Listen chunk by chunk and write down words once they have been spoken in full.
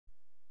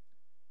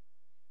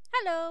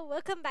Hello,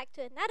 welcome back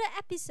to another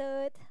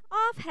episode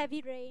of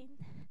Heavy Rain.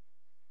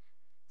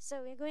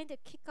 So we're going to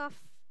kick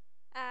off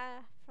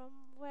from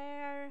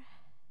where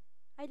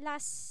I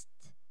last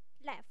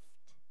left.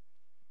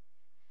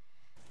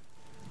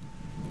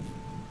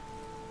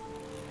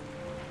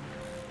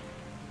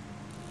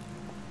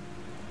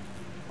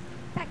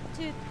 Back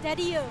to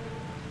Daddy-O.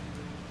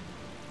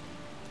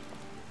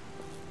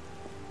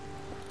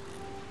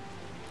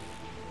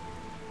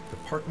 The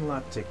parking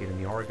lot ticket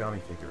and the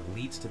origami figure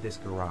leads to this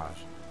garage.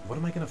 What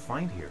am I gonna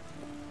find here?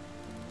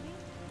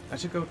 I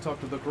should go talk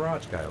to the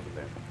garage guy over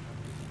there.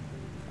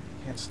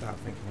 Can't stop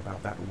thinking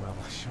about that well.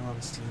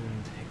 Sean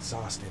seemed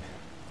exhausted.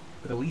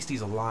 But at least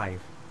he's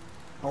alive.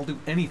 I'll do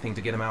anything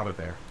to get him out of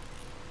there.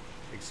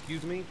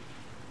 Excuse me?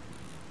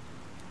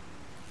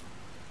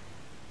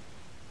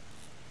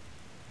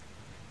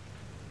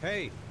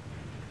 Hey!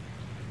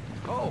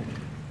 Oh!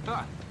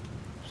 Huh.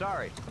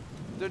 Sorry.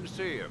 Didn't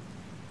see you.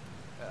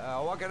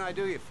 What can I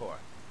do you for?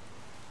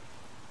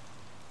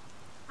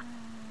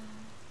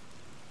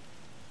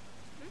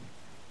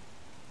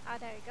 Oh,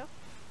 there you go.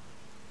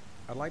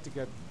 I'd like to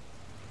get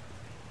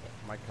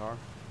my car.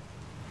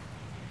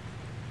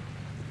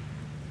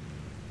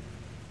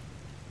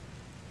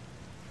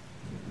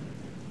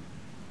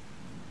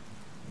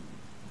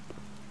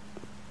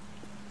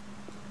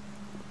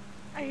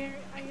 Are you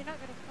not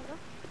gonna follow?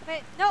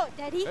 Wait, no,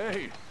 Daddy.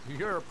 Hey,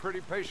 you're a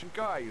pretty patient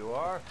guy, you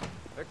are.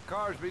 That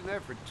car's been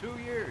there for 2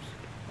 years.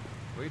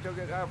 We took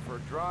it out for a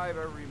drive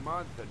every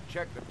month and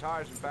checked the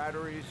tires and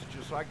batteries,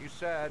 just like you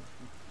said.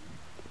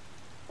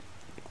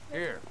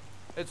 Here,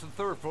 it's the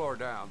 3rd floor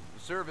down. The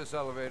service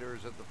elevator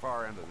is at the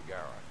far end of the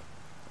garage.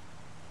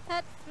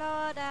 3rd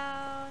floor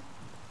down.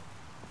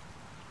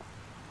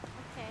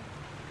 Okay.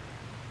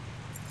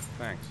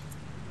 Thanks.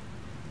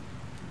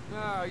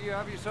 Now, you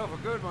have yourself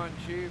a good one,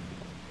 Chief.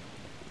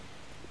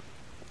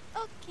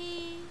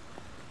 Okay.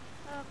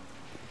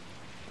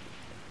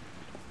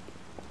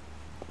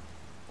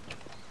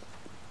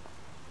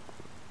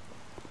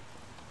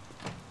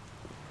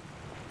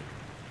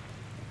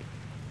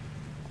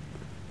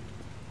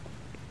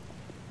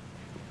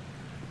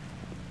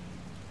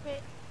 Wait.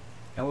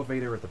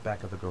 Elevator at the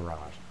back of the garage.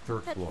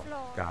 3rd Third floor.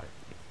 floor. Got it.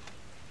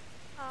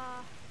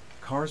 Uh,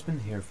 Car's been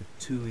here for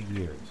 2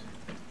 years.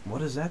 What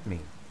does that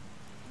mean?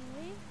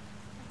 really?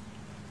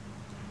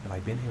 Have I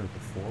been here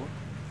before?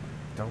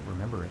 Don't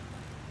remember it.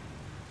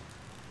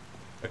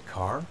 A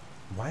car?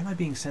 Why am I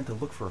being sent to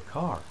look for a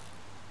car?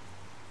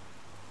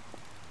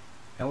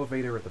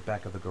 Elevator at the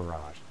back of the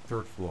garage.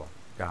 3rd floor.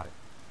 Got it.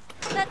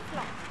 3rd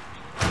floor.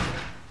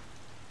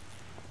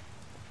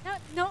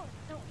 No,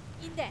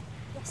 in there.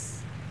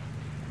 Yes.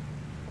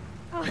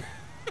 Oh.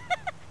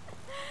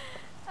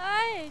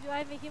 Why do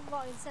I make him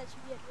walk in such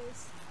weird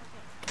ways?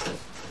 Okay.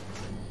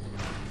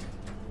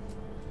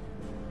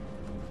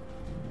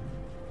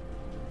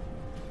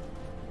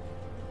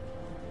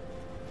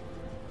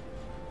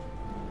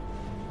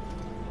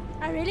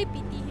 I really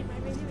pity him. I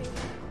really.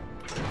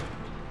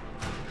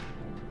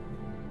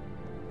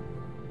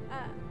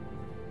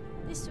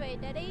 This way,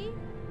 Daddy.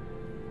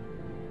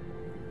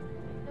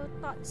 No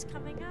thoughts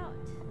coming out.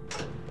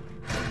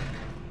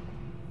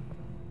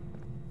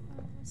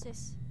 What's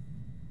this?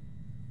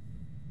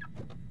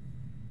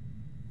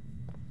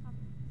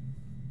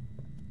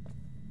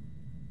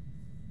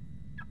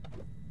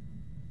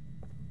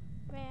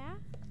 Where?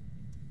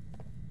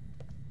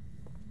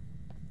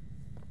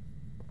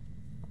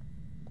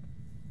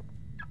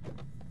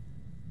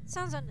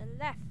 Sounds on the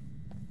left.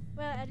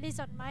 Well, at least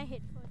on my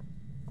headphone.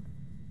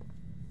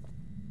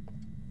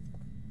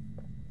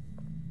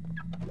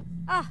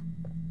 Ah!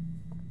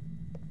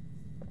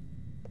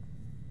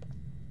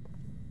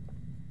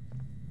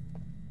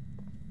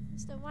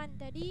 It's the one,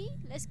 Daddy.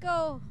 Let's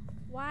go.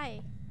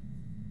 Why?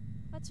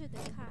 What's with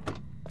the car?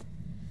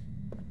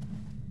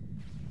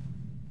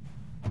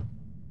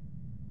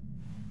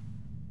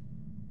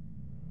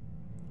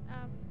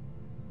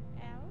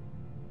 L?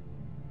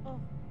 Oh.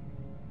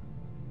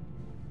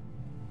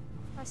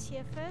 Pass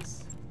here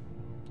first.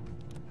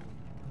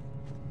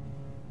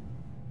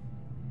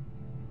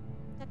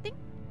 Nothing?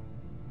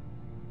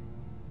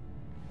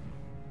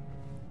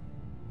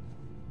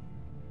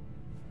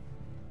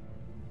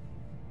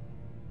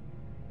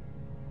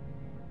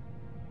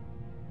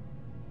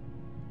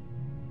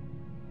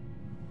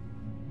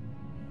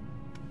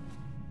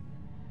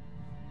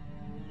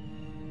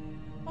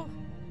 Oh.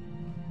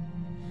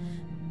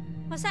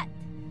 What's that?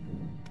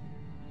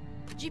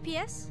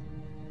 GPS?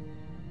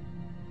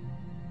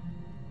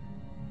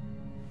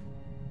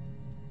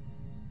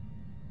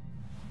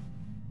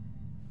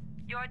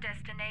 Your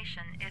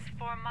destination is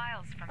 4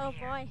 miles from Oh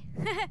here. boy.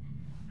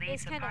 Leave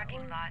It's the kinda parking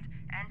old. lot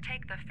and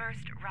take the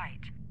first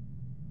right.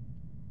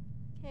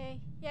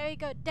 Okay, here we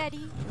go,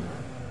 Daddy.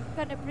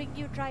 Gonna bring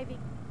you driving.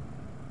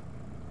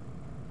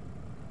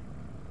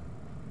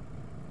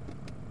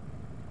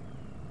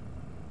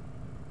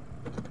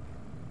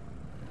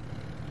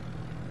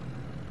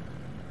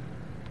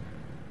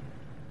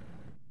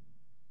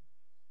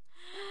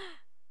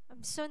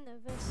 I'm so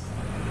nervous.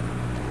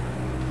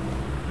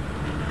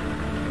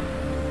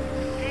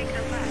 Take the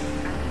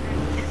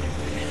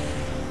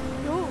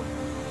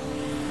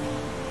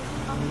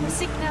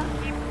signal.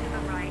 Keep to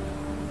the right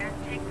and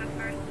take the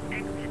first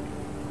exit.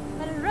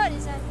 But the road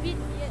is a bit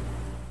weird.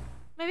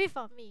 Maybe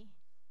for me.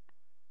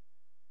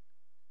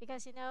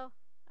 Because you know,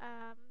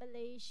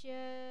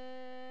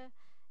 Malaysia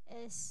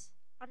is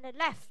on the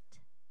left.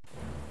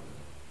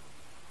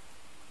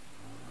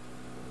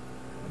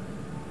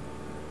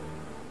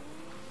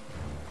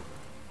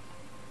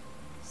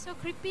 So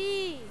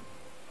creepy.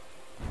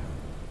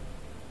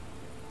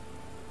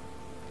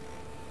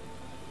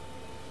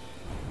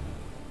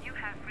 You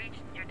have reached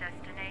your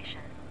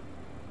destination.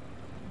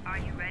 Are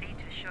you ready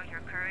to show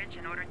your courage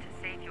in order to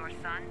save your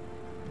son?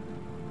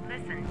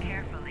 Listen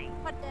carefully.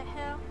 What the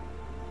hell?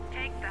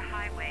 Take the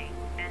highway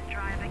and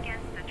drive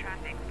against the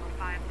traffic for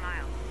 5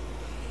 miles.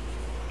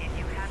 If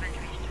you haven't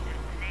reached your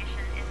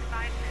destination in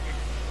 5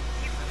 minutes,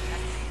 you will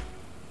have failed.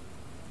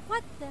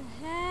 What the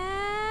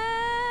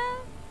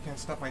hell? Can't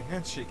stop my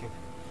hands shaking.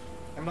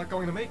 I'm not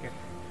going to make it.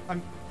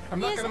 I'm He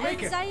not has going to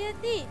make it.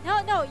 anxiety.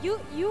 No, you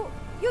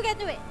can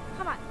do it.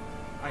 Come on.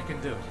 I can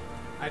do it.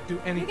 I'd do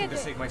anything to do it.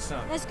 save my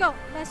son. Let's go.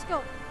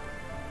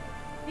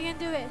 You can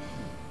do it.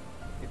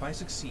 If I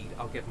succeed,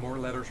 I'll get more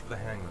letters for the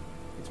hangman.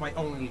 It's my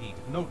only lead.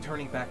 No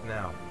turning back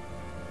now.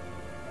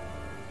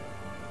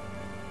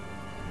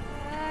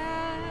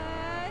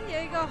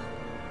 Here you go.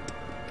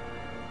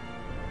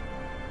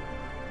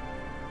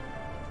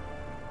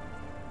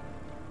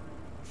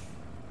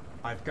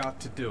 I've got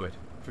to do it.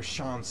 For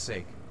Sean's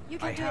sake. You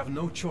can I do have it.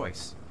 no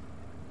choice.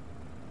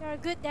 You're a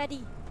good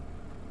daddy.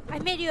 I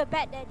made you a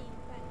bad daddy,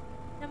 but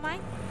never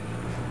mind.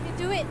 You can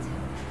do it.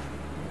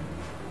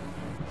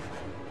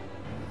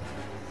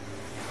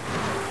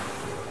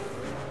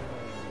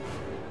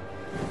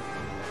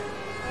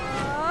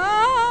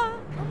 Oh!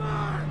 Come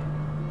on!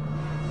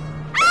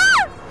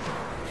 Ah!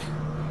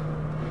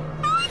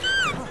 Oh my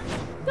God!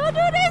 Don't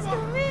do this to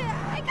me!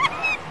 I got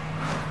hit!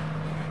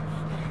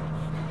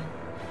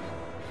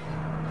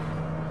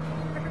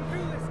 I can do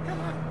this. Come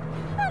on.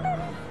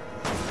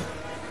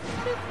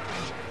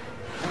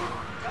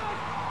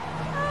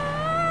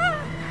 Ah!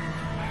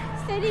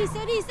 Steady,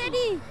 steady,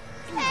 steady!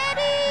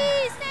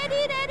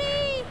 Steady,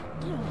 daddy!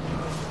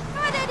 Come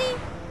on, daddy!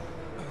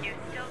 You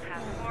still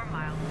have 4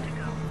 miles to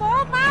go.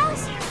 4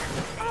 miles?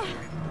 Oh.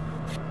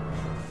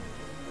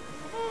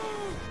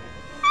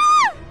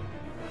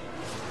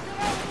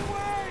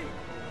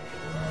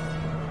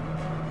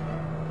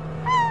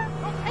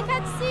 I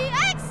can't see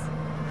X!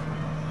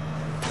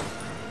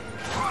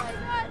 Oh my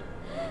God!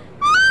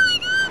 Oh my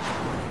God!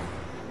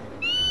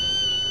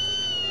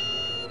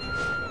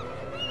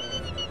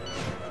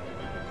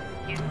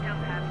 You still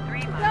have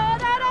 3 miles. No.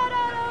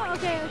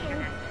 Okay. Destination.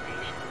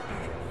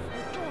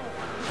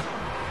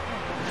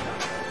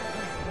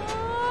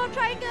 Oh,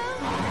 triangle!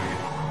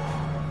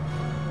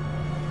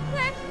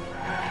 Left!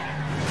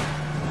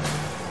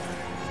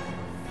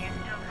 You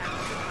still have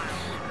 2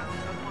 miles to go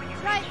before you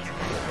Right. reach your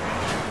destination.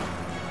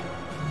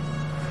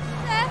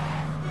 Left!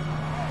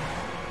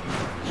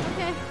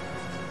 Okay.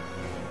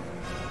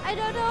 I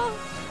don't know.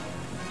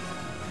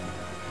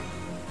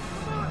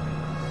 Come on.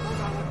 Go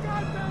down the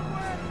goddamn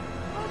way.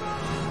 Go down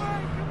the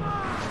way. Come on.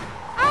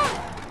 Ah!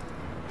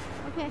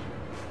 Okay.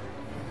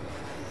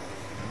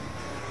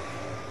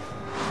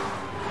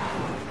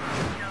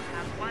 You still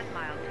have 1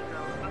 mile to go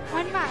before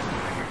 1 you mile.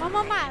 reach your 1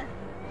 more mile.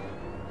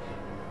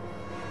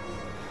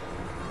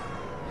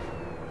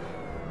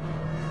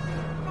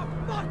 Oh,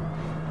 fuck.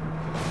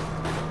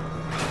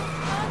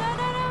 No.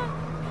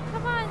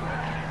 Come on.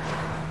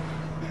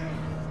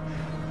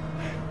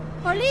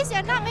 Police,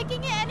 you're not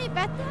making it any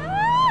better.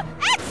 Ah!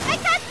 X! I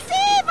can't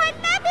see! My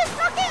map is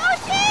blocking! Oh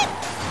shit!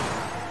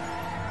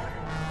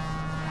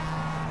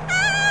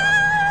 Ah!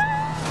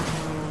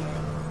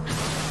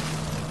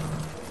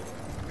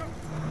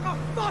 Oh,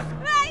 fuck.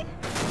 Right!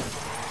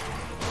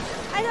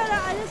 I don't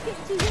know, I just keep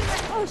choosing my...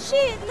 Oh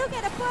shit! Look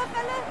at the poor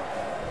fella!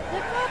 The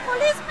poor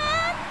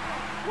policeman!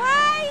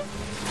 Why?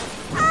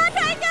 Oh,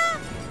 Tiger!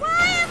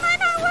 Why am I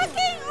not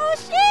working? Oh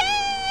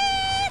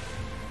shit!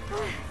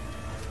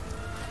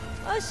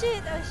 Oh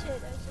shit!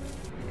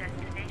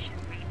 destination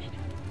reached.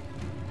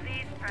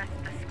 Please press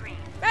the screen.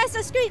 Press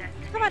the screen!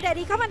 Come on,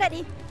 daddy! Come on! Please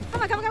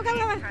Come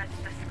on! press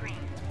the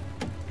screen.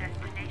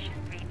 Destination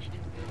reached.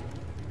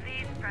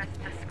 Please press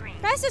the screen.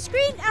 Press the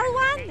screen,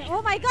 L1!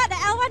 Oh my god, the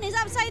L1 is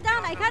upside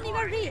down! I can't even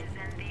Reward read! is in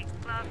the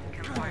glove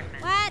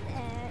compartment. What?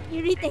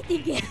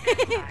 Irritating game.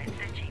 Inside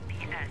the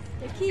GPS.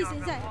 The key is Your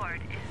inside.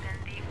 reward is in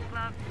the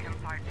glove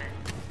compartment.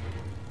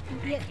 The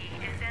Idiot. key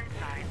is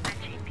inside the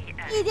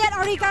GPS. Idiot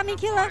origami Your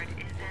killer. reward is in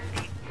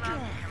the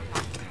glove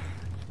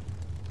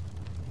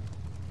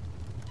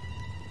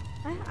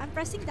compartment. I'm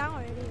pressing down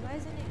already. Why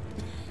isn't it?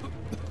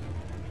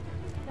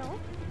 No?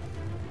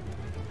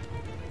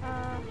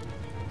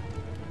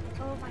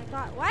 Oh my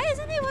god. Why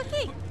isn't it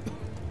working?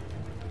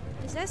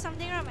 Is there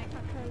something wrong with my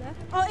controller?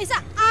 Oh, it's a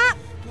up!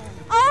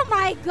 Oh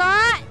my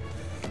god!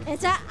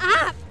 It's a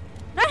up!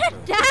 Not a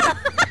down!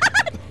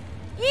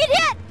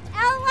 Idiot!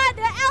 L1!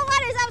 The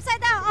L1 is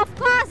upside down! Of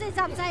course it's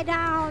upside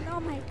down! Oh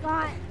my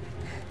god.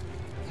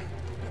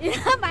 You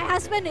know, my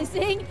husband is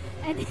saying,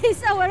 and he's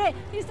so worried.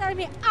 He's telling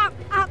me up,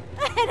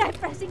 and I'm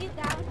pressing it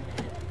down.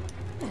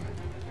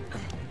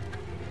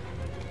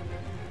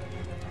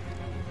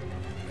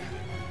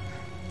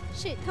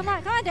 shit. Come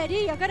on,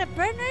 Daddy. You're gonna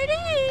burn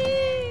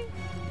already.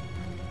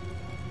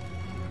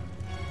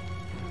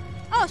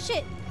 Oh,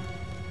 shit.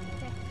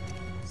 Okay.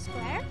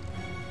 Square.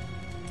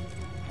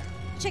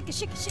 Shake it,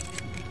 shake it, shake it.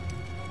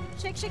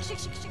 Shake, shake, shake,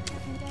 shake, shake.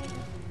 Okay, there you go.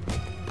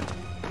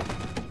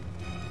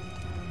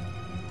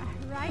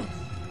 Right.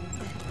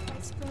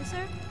 It's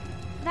closer.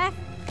 Left.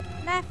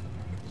 Left.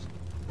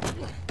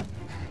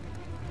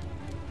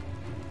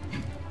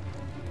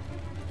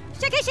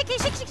 Shake it, shake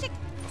it, shake, shake, shake.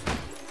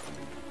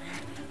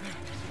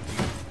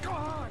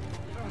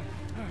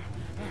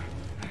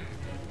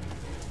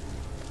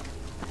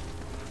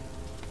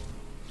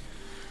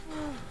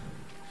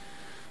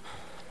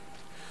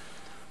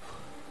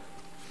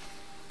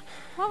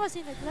 What was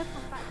in the glove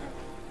compartment?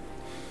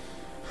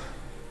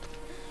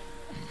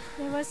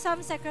 There were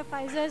some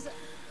sacrifices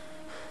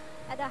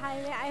at the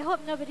highway. I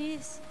hope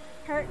nobody's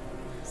hurt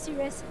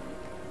seriously.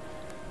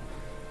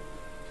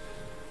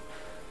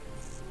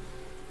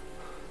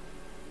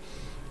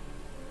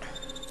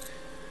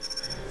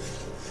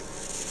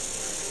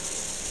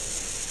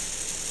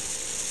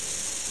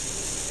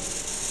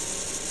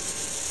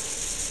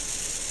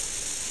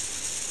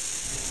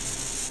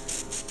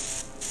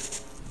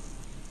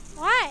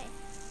 Why?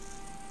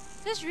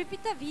 Just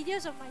repeated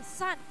videos of my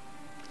son.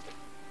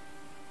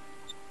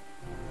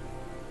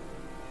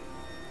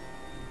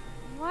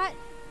 What?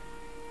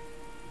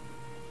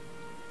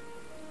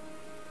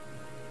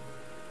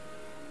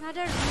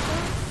 Another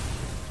riddle?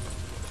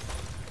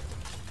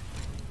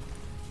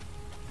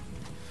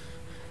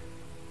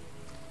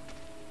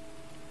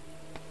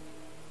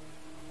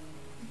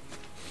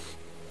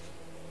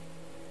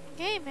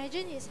 Can you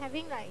imagine he's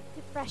having like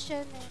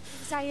depression and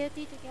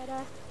anxiety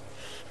together?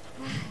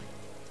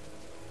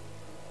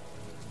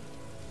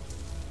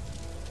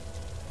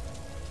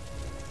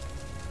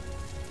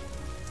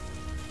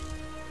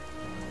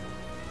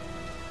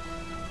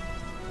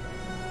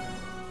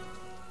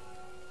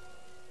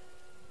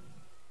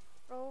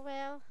 Oh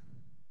well.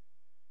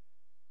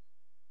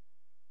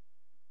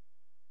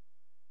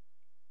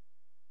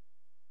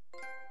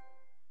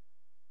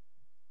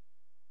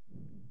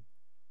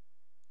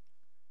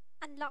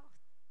 Unlock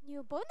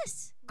new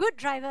bonus. Good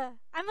driver.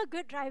 I'm a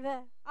good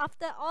driver.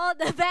 After all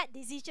the bad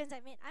decisions I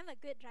made, I'm a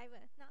good driver.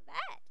 Not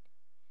bad.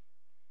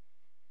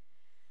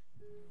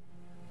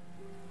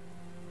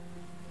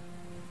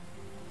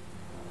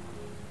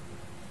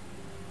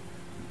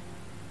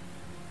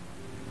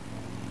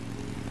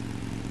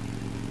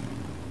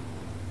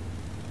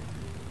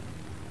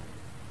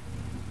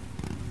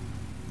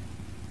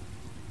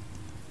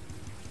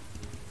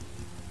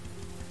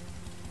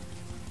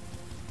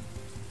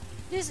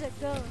 This is a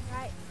girl,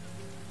 right?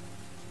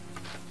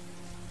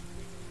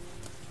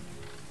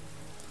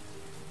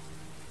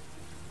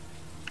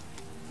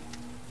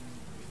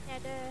 Yeah,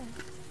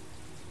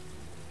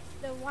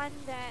 the one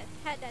that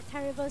had that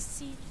terrible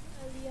scene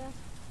earlier.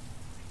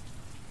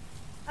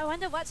 I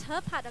wonder what's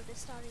her part of the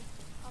story.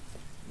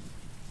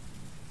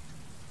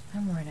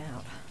 I'm worn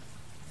out.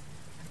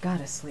 I've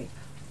gotta sleep.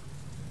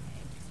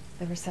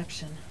 The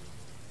reception.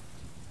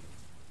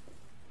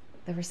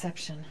 The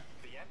reception.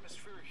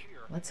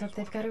 Let's hope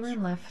they've got a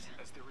room left.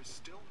 As there is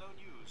still no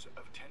news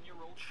of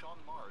 10-year-old Sean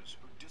Mars,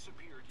 who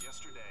disappeared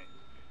yesterday.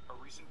 A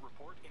recent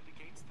report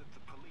indicates that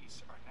the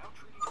police are now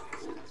treating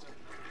this as a...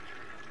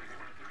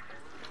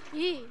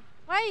 Eee,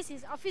 why is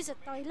his office a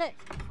toilet? He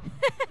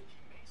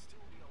may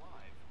still be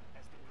alive,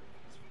 as the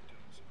previous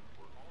victims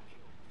were all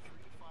killed 3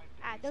 to 5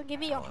 days. Ah, don't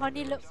give me your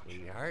horny look.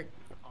 Sweetheart,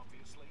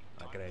 Obviously,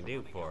 what can I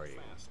do for you?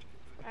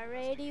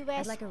 Already wear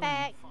I'd like a room.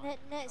 spec,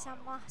 nerd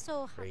sama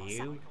so For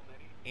you?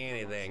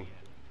 Anything.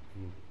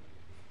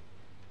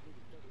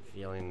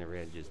 Feeling the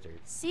register.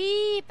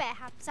 See, bad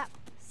hams up.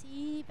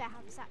 See, bad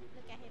hams up.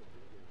 Look at him.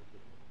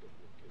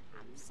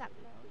 Hams up,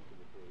 bro.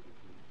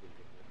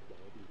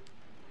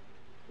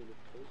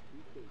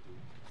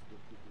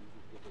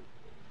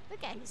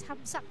 Look at his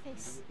hams up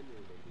face.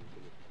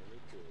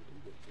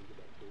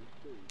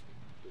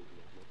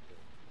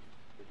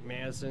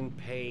 Madison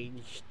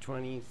Page,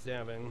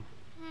 27,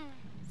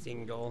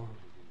 single.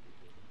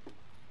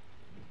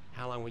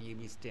 How long will you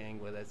be staying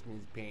with us,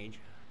 Ms. Page?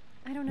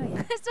 I don't know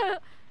yet. So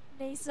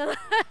nasal.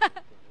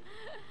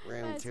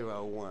 Room That's-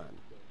 201.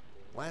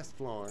 Last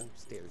floor,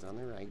 stairs on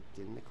the right,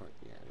 in the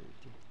courtyard.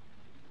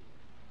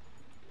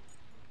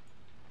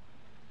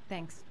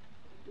 Thanks.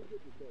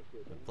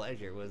 The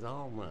pleasure was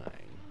all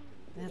mine.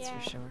 That's Yeah.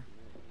 for sure.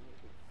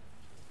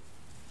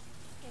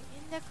 Okay,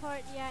 in the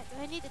courtyard. Do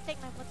I need to take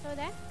my photo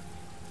there?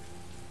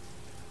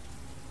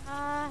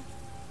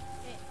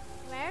 Wait,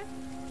 where?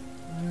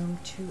 Room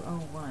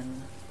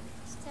 201.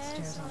 Stairs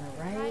Stairs on the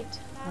right,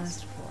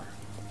 last floor.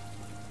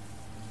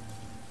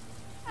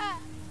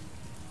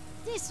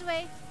 This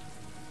way.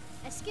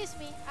 Excuse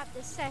me, up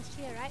the stairs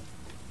here, right?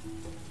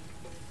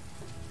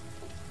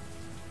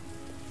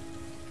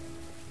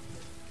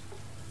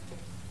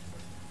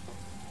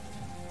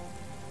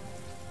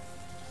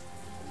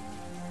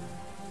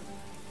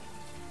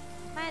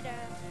 Am I at the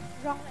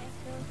wrong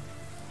angle?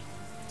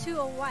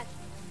 201.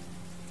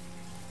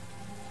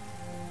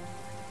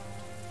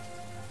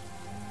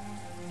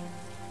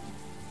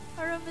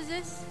 is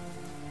this?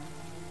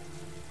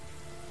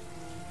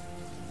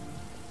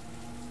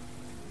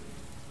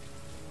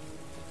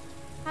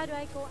 How do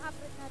I go up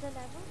another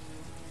level?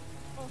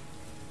 Oh,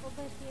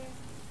 over here.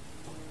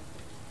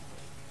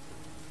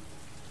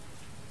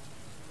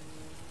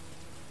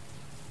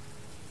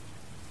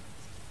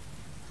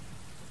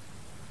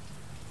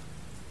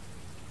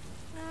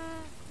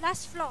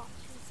 Last floor.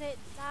 She said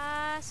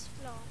last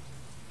floor.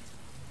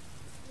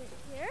 Is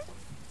it here?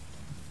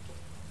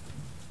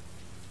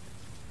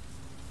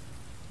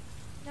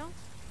 No?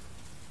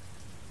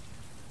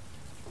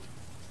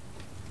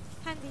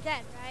 Can't be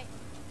that, right?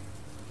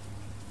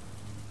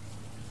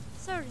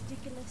 So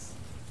ridiculous.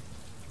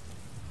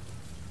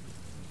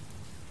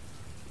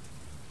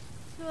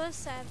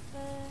 207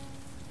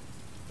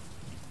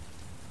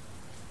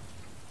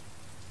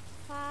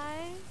 5.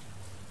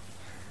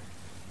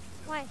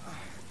 Why?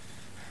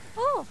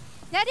 Oh,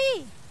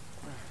 Daddy!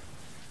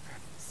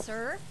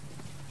 Sir?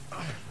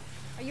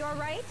 Are you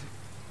alright?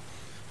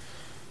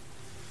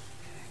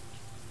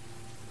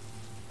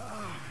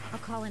 I'll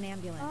call an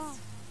ambulance. Oh,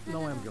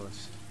 No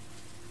ambulance.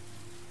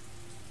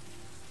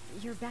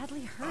 You're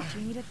badly hurt.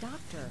 You need a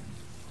doctor.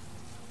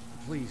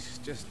 Please,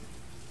 just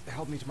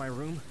help me to my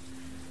room.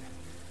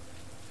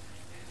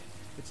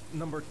 It's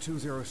number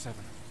 207.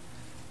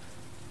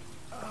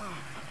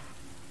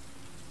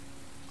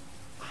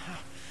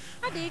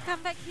 How did you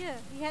come back here?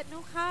 We had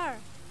no car.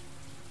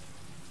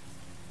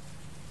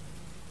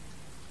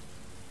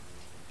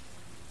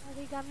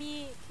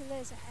 Origami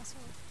killer is an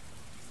asshole.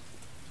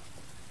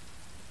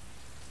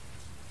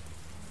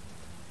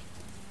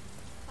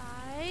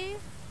 Five,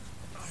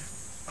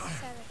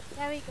 7.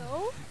 There we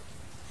go.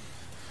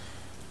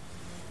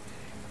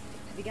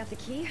 Have you got the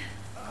key?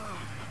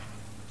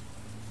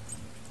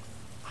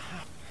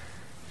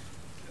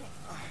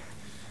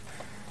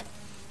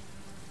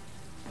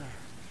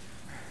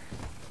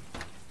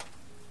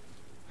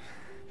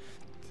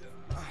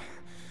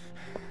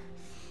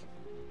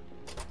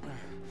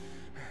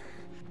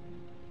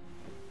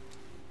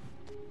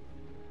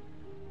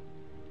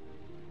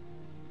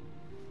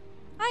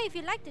 Hi, if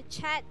you'd like to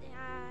chat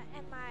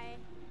at my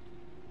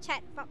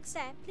chat box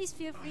there, please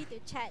feel free to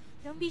chat.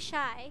 Don't be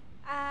shy.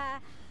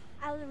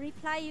 I'll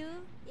reply you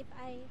if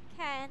I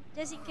can,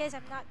 just in case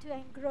I'm not too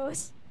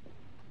engrossed.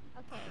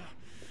 Okay.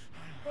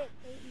 Wait,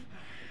 baby.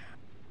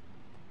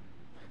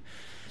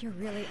 You're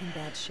really in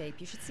bad shape.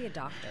 You should see a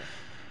doctor.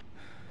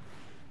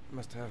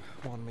 Must have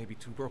one, maybe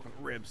 2 broken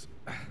ribs.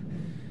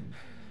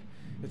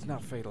 It's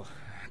not fatal.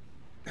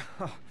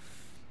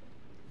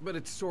 But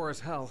it's sore as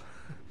hell.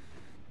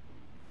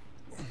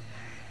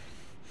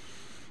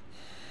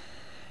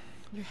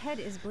 Your head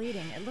is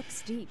bleeding. It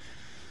looks deep.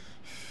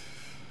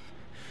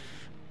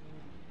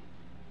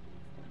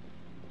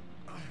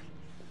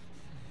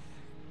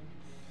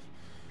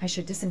 I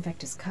should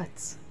disinfect his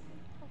cuts.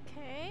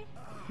 Okay.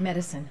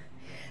 Medicine.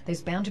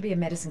 There's bound to be a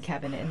medicine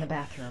cabinet in the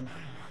bathroom.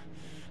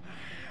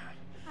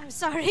 I'm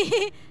sorry.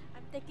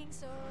 I'm taking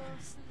so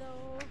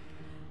slow.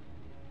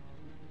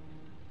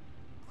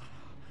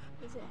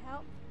 Does it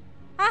help?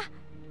 Huh?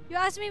 You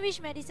asked me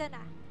which medicine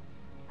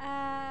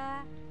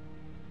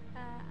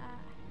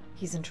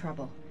He's in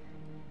trouble.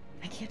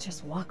 I can't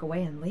just walk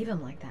away and leave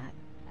him like that.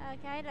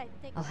 can I like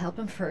take... I'll help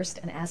him first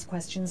and ask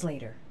questions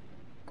later.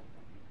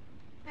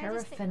 Can I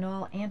just take-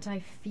 Parafenol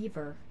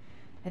anti-fever.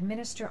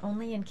 Administer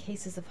only in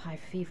cases of high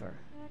fever.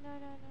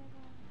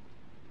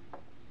 No.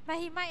 But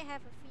he might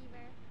have a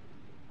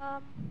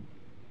fever.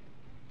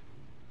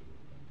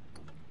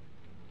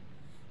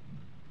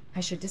 I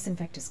should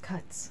disinfect his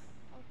cuts.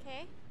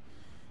 Okay.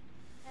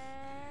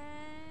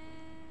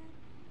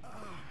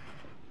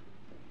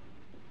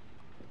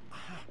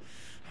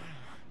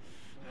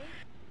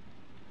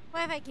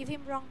 What if I give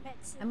him wrong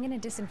medicine? I'm gonna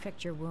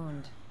disinfect your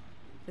wound.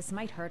 This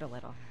might hurt a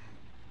little.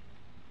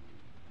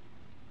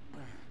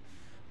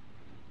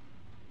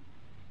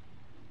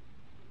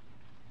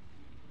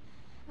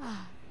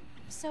 I'm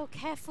so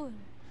careful.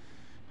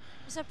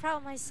 I'm so proud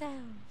of myself.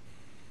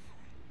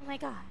 Oh my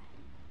god.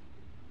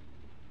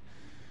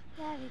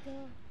 There we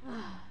go.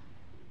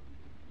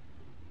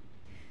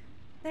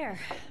 There.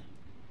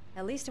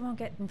 At least it won't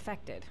get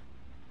infected.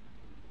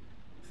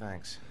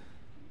 Thanks.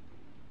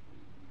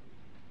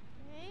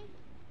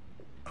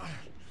 Okay.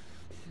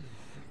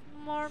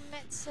 More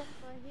medicine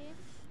for him.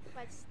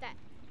 What's that?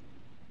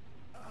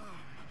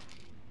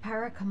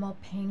 Paracetamol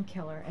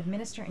painkiller.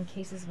 Administer in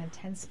cases of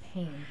intense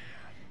pain.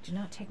 Do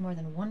not take more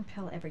than 1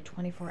 pill every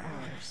 24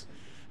 hours.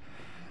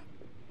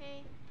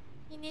 Okay.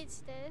 He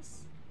needs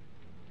this.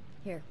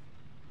 Here.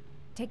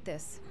 Take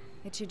this.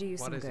 It should do you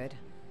some is it? good.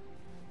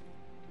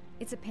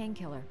 It's a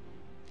painkiller.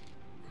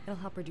 It'll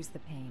help reduce the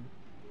pain.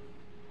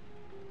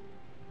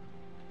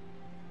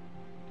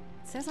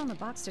 It says on the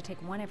box to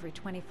take 1 every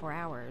 24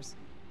 hours.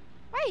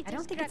 Why you I don't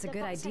just think grab it's a the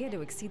good box idea like to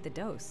that? exceed the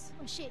dose.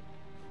 Oh shit.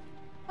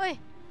 Oi.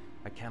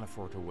 I can't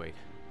afford to wait.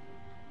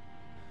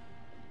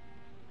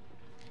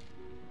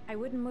 I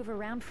wouldn't move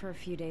around for a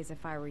few days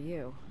if I were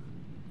you.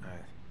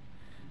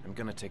 I'm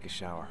gonna take a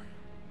shower.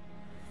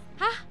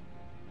 Huh?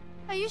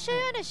 Are you sure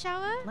you're in the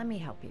shower? Let me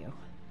help you.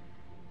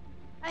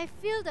 I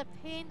feel the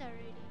pain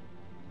already.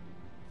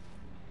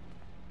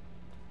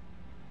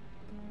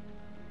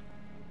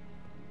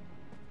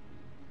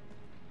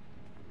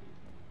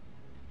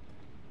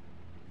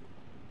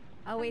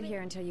 I'll wait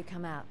here until you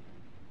come out.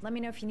 Let me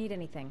know if you need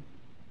anything.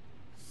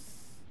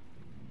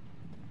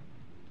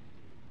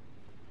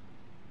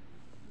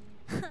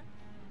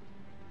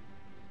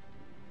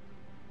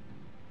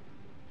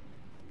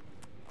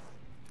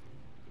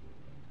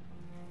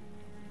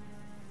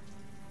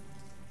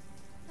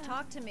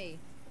 Talk to me.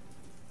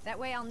 That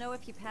way I'll know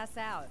if you pass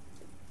out.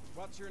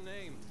 What's your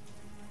name?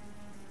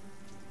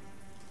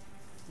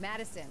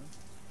 Madison.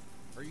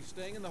 Are you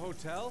staying in the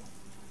hotel?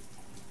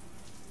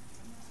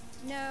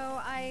 No,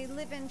 I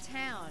live in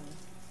town.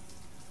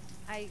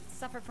 I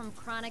suffer from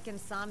chronic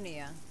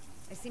insomnia.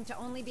 I seem to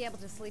only be able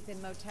to sleep in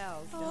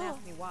motels. Don't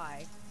ask me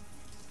why.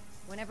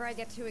 Whenever I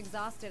get too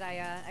exhausted,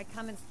 I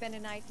come and spend a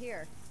night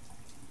here.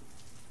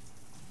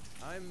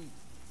 I'm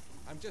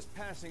just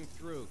passing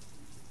through.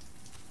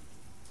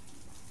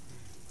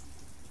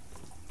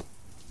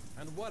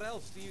 And what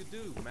else do you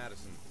do,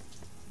 Madison?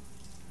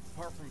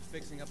 Apart from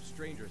fixing up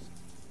strangers.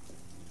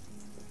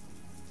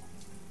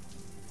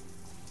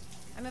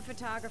 I'm a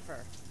photographer.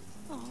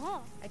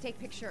 Oh. I take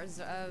pictures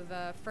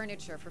of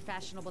furniture for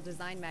fashionable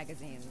design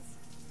magazines.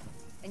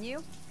 And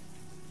you?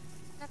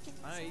 Nothing.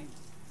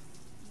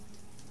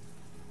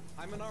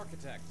 I'm an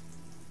architect.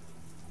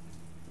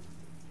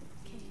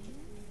 Okay.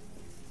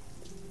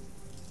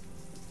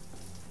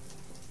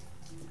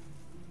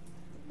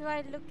 Do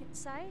I look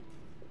inside?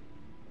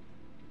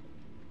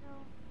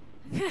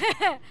 No.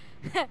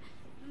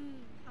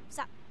 Thumbs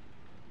up.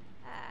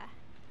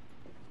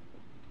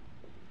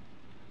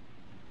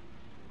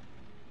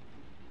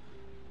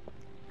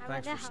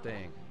 Thanks for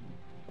staying.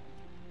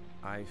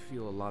 I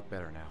feel a lot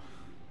better now.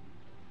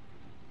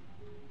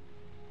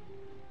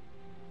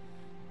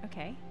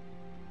 Okay.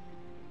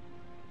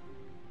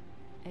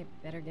 I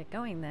better get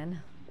going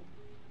then.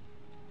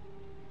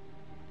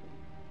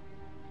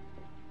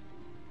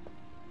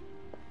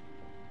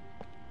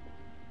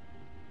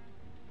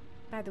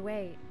 By the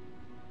way,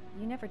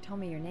 you never told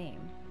me your name.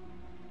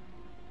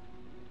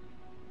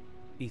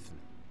 Ethan.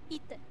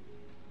 Ethan.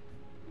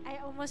 I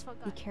almost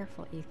forgot. Be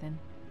careful, Ethan.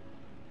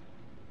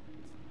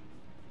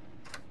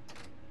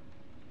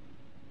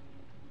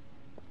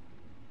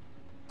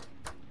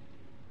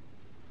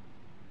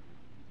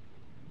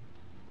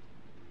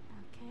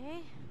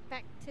 Okay,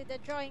 back to the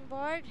drawing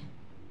board.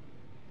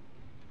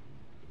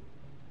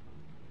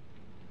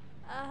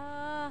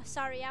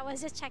 Sorry, I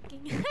was just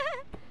checking.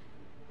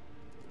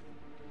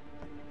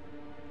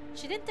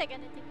 She didn't take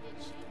anything,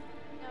 did she?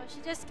 No,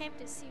 she just came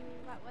to see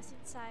what was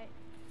inside.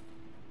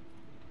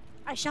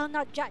 I shall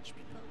not judge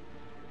people.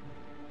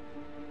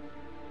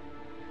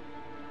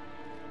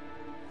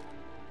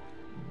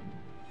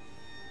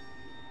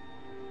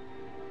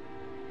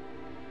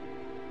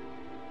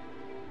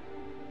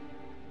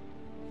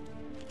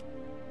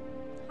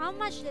 How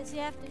much does he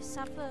have to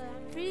suffer?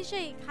 I'm pretty sure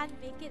he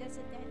can't make it as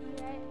a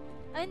daddy, right?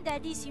 I mean,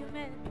 daddy's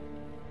human.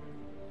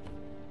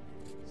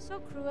 So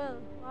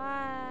cruel.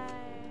 Why?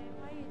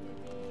 Why you do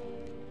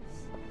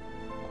this?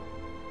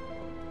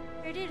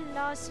 Already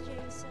lost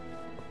Jason.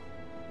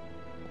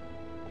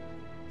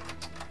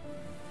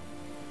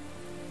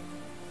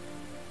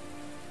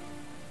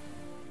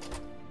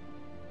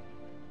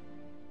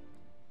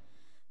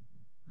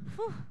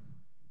 Whew.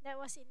 That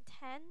was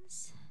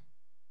intense.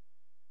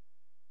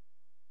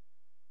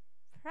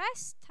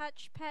 Press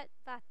touchpad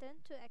button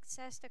to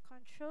access the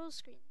control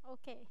screen.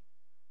 Okay.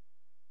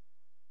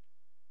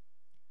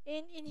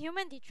 In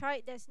Human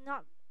Detroit, there's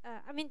not.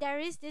 I mean, there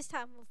is this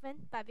type of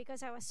movement, but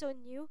because I was so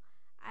new,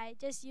 I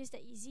just used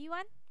the easy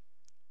one.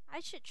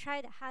 I should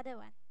try the harder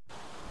one.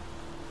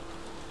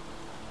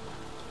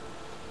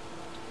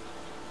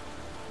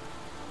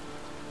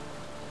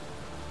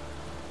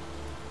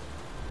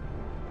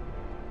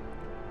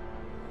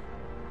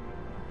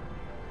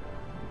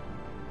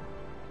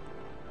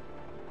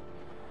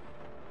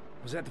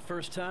 Was that the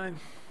first time?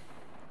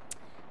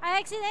 I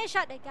accidentally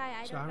shot the guy.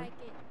 I don't Sorry? like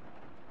it.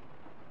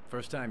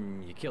 First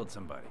time you killed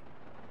somebody?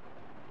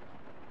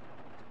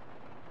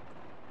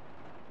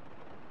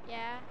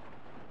 Yeah.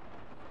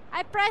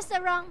 I pressed the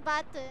wrong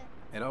button.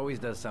 It always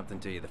does something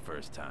to you the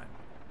first time.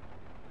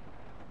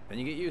 Then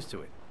you get used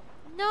to it.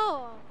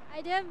 No,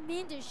 I didn't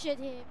mean to shoot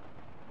him.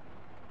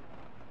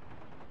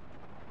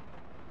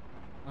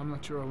 I'm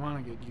not sure I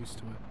want to get used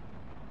to it.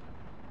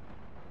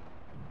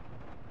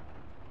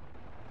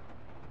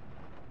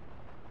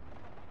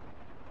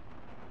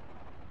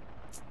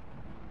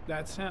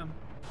 That's him.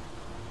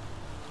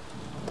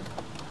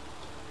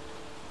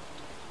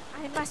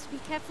 I must be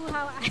careful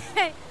how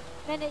I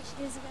manage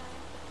this guy.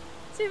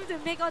 Seem to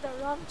make all the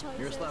wrong choices.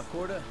 Miroslav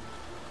Korda?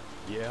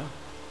 Yeah?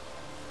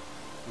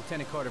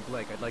 Lieutenant Carter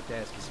Blake, I'd like to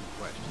ask you some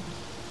questions.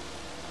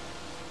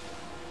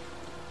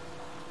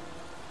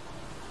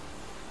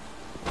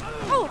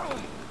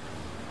 Oh!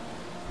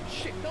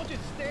 Shit, don't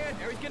just stand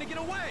there, he's gonna get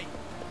away!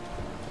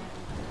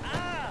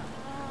 Ah!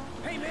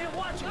 Hey man,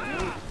 watch it,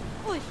 dude!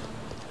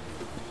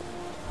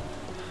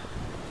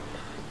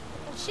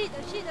 Oh shit,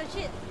 oh shit, oh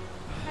shit.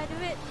 I do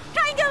it.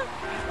 Triangle!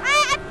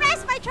 I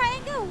pressed my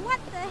triangle! What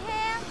the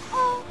hell?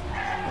 Oh!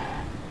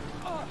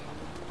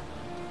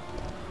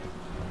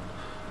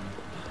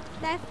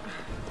 Left.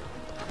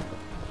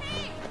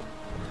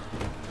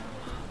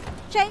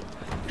 Shake!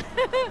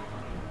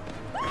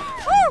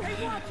 Woo!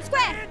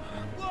 Square!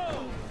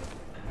 Whoa!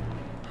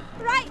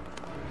 Right!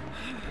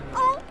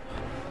 Oh!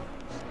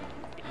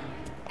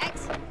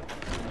 X.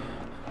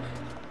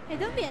 Hey,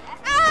 don't be an X.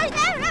 Oh,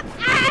 no!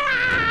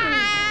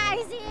 Ah! I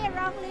see it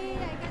wrongly. I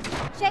guess.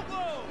 Shake.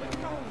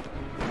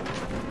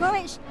 Go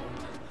away.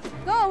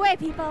 Go away,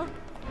 people.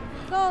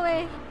 Go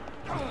away.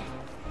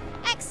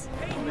 X.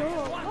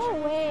 No, go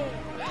away.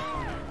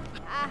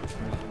 Ah.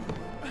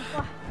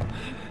 Wow.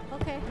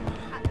 Okay.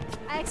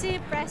 I actually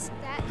pressed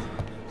that.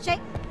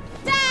 Shake.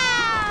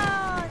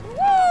 Down!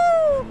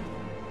 Woo!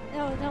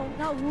 No, no,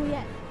 not woo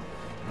yet.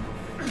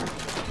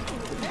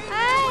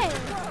 Hey!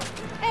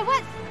 Hey,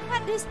 what?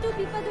 What these two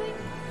people doing?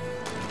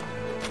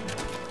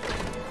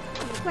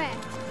 Square.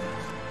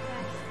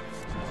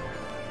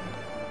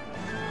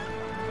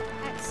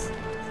 X.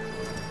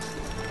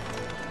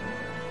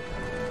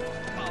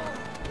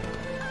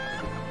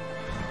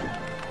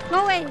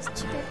 Go away,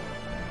 chicken.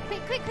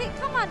 Quick, quick, quick.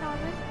 Come on,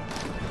 Norman.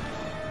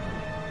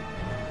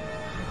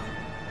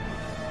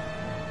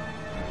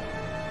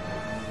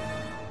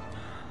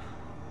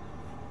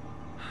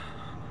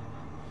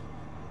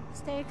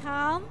 Stay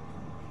calm.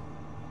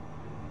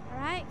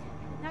 Alright?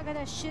 Not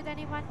gonna shoot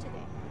anyone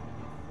today.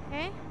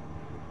 Okay?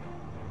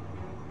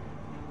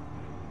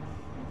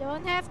 You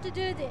don't have to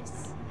do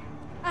this.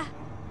 Ah!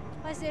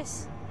 What's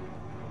this?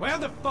 Where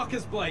the fuck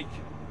is Blake?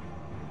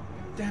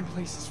 Damn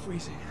place is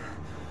freezing.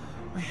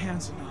 My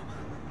hands are numb.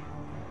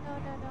 No,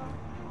 no,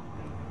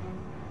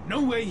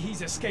 no. No way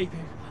he's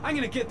escaping. I'm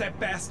gonna get that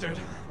bastard.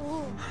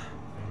 Ooh.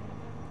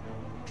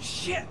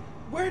 Shit!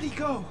 Where'd he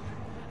go?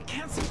 I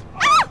can't see.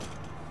 Ah!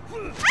 Oh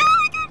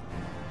my god!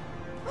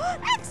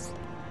 X!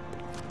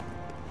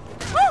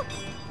 Oh!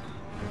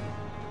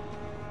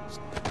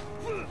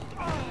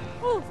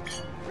 Oh!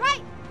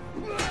 Right!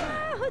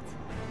 Out!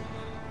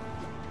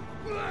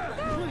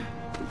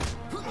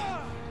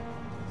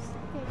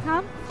 Okay,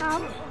 calm,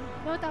 calm.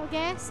 No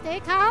tauge, stay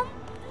calm.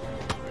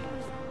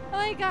 Oh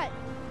my god.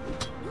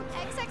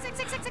 X, X, X,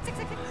 X, X, X, X,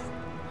 X.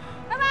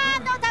 Come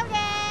on, no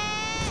tauge!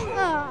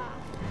 Oh.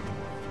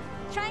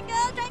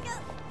 Triangle, triangle.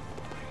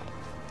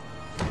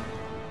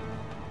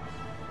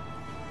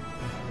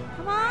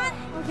 Come on.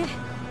 Okay.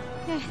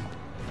 Okay.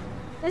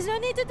 There's no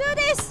need to do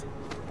this.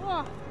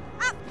 Oh.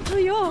 Up. Oh,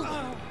 yo.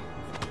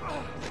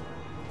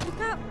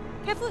 Look up.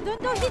 Careful.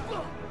 Don't hit.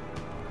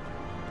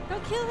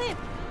 Don't kill him.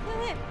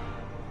 Kill him.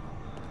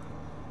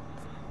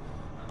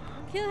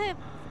 Don't kill him.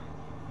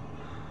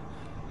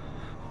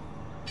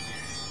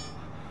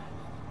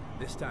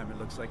 This time it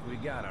looks like we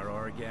got our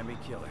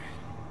origami killer.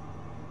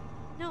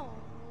 No,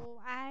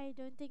 I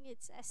don't think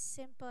it's as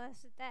simple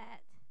as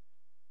that.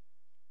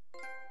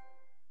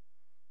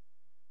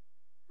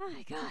 Oh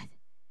my god.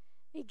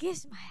 It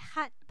gives my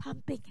heart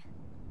pumping.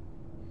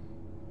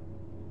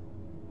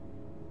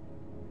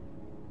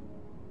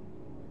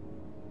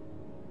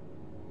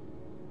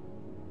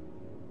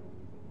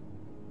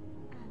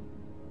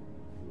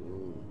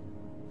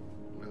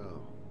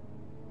 No.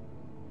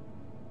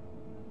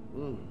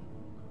 Mm.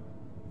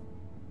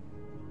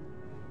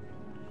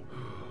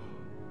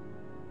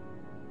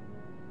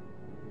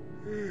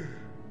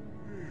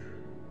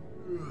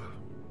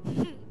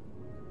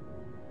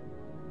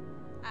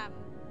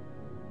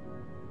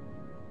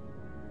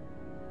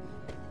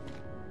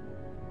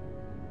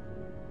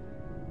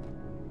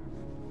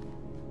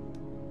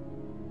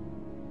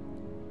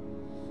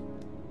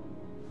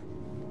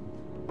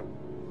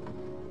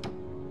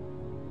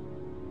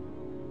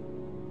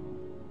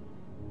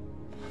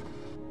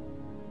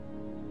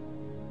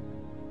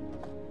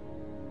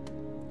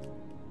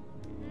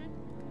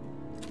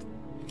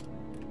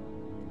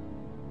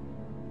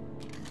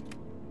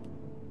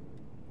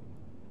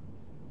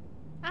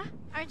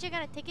 Aren't you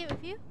gonna take it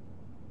with you?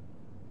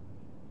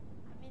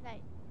 I mean,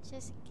 like,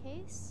 just in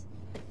case.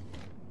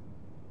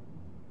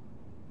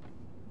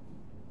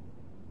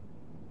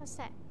 What's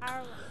that?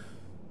 Arrow.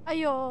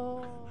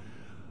 Ayo.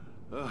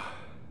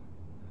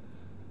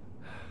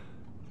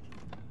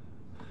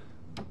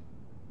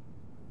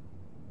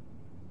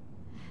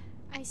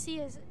 I see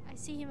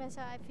him as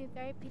well. I feel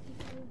very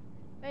pitiful,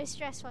 very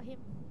stressed for him.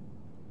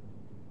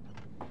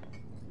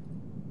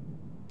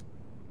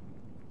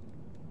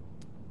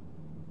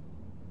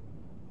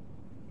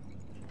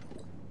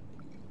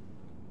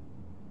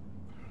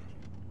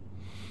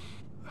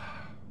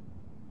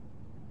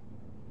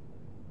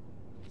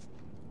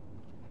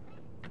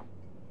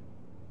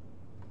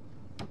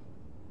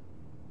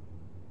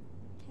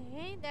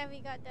 Okay, then we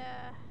got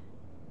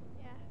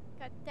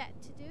got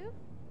that to do.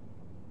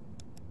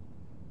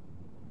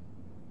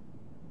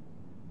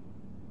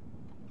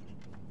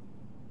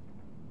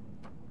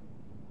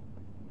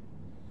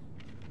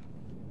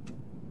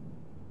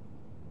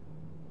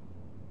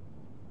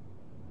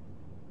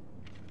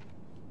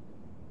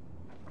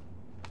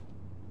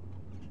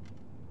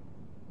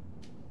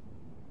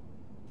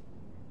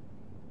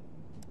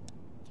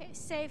 might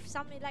save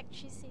some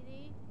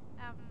electricity.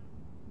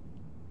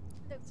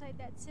 Looks like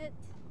that's it.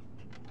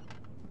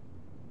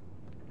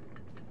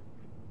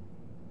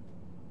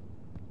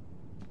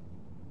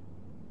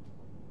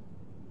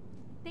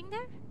 Thing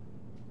there?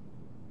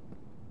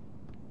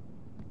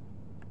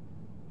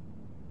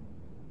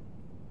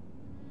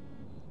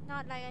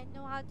 Not like I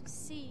know how to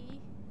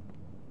see.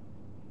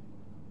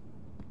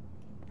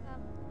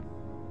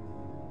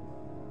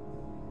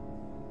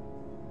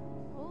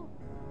 Oh.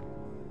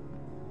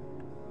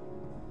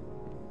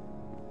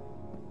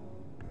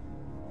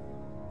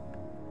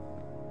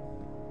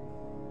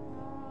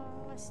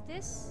 What's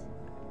this?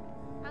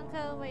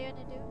 Uncle, what you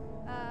wanna do?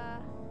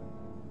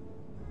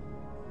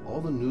 All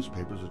the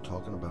newspapers are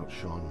talking about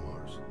Sean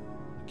Mars,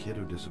 the kid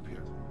who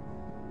disappeared.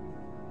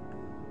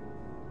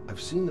 I've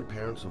seen the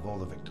parents of all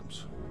the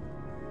victims.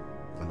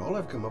 And all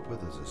I've come up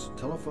with is this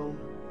telephone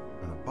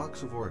and a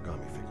box of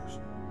origami figures.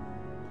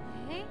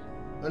 Okay.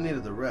 I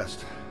needed the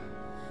rest.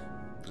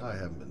 I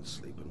haven't been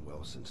sleeping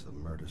well since the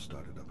murder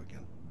started up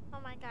again.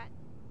 Oh my god.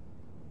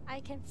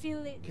 I can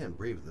feel it. Can't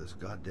breathe with this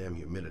goddamn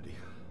humidity.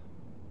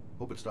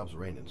 Hope it stops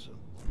raining soon.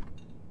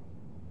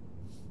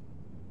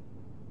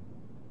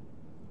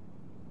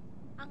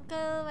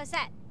 Uncle, what's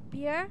that?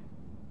 Beer?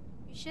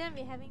 You shouldn't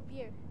be having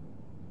beer.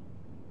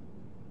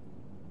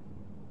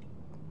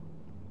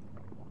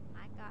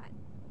 My god.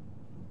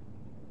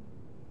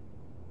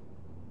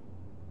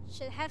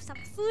 Should have some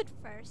food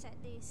first at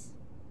least.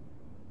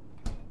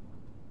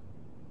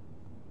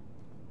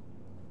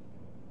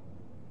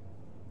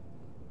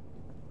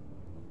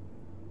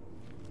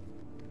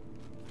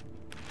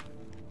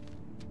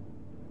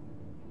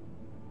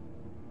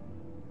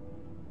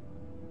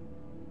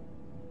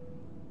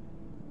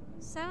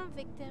 Some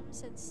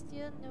victims and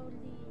still no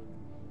lead.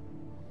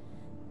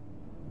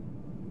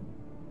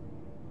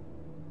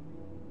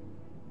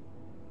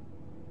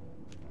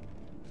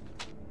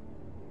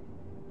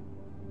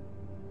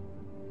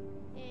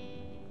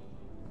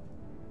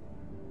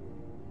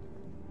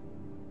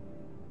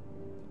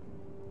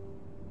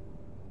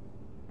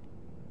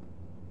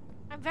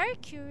 I'm very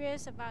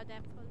curious about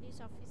that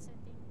police officer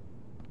thing.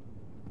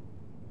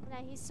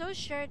 Like, he's so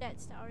sure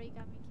that's the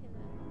origami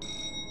killer.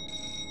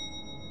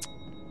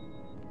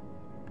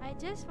 I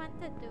just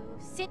wanted to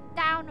sit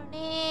down on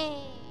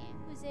it.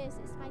 Who's this?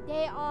 It's my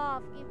day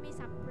off. Give me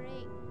some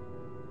break.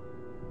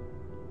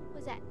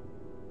 Who's that?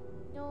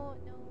 No,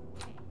 no.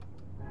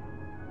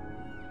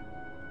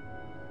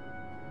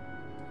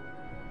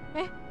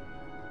 Okay.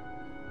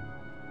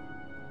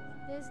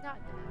 This is not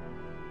the...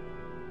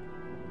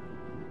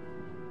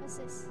 What's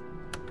this?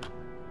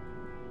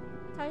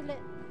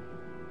 Toilet.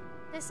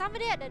 There's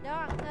somebody at the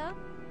door, uncle.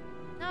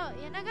 No,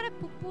 you're not gonna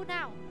poo-poo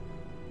now.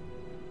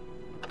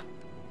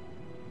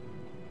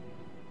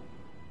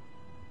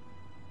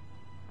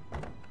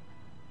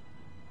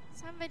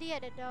 Somebody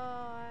at the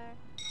door.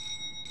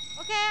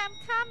 Okay, I'm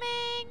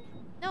coming.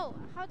 No,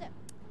 how the...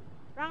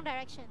 Wrong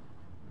direction.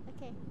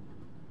 Okay.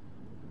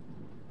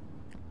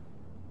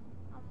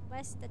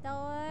 Where's the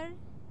door?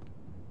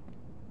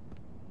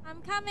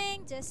 I'm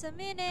coming. Just a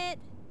minute.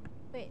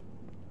 Wait.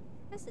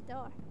 Where's the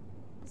door?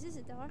 Is this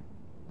a door?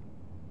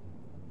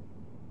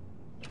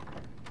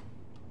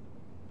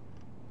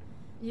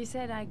 You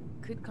said I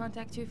could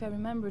contact you if I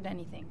remembered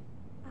anything.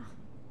 Ah.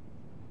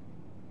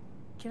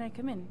 Can I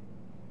come in?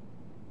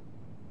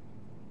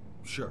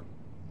 Sure.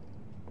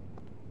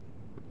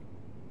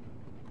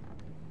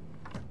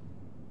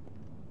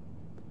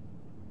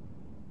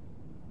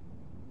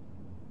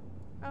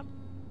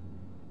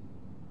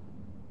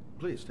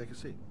 Please, take a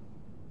seat.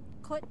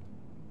 Could.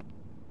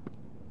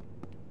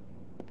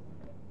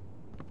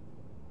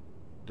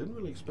 Didn't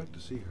really expect to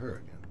see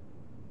her again.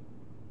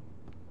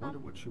 Wonder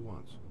what she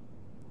wants.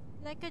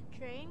 Like a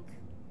drink?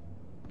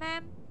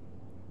 Ma'am?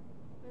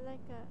 We like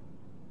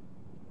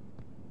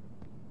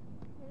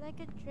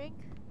a drink?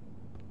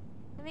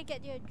 Let me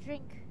get you a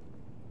drink.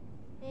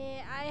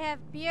 I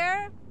have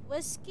beer,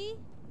 whiskey,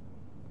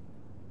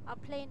 or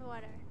plain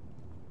water.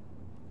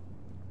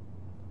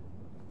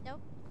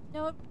 Nope.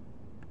 Nope.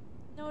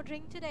 No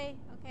drink today.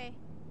 Okay.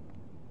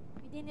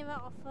 We didn't even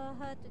offer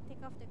her to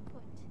take off the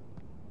coat.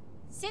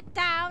 Sit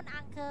down,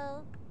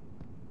 uncle.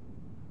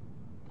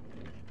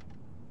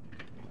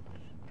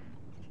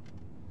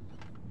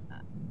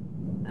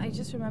 I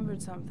just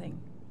remembered something.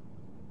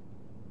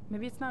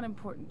 Maybe it's not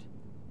important,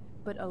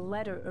 but a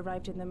letter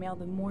arrived in the mail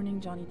the morning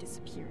Johnny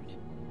disappeared.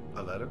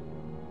 A letter?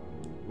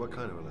 What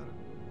kind of a letter?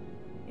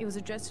 It was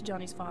addressed to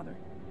Johnny's father.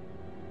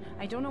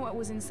 I don't know what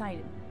was inside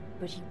it,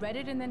 but he read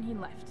it and then he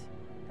left.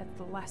 That's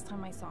the last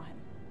time I saw him.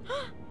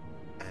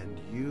 And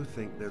you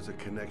think there's a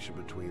connection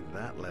between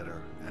that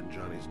letter and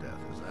Johnny's death,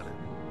 is that it?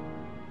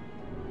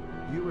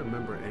 You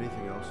remember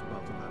anything else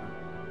about the letter?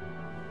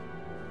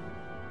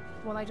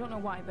 Well, I don't know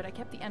why, but I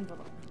kept the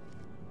envelope.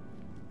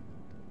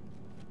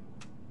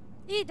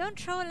 Hey, don't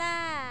throw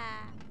lah.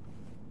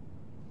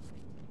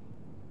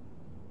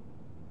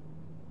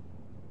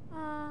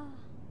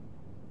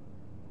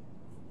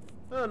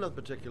 Nothing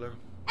particular.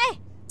 Hey!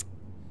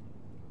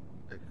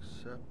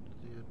 Except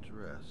the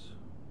address.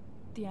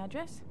 The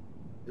address?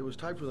 It was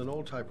typed with an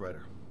old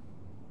typewriter.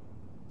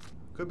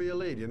 Could be a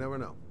lead, you never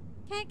know.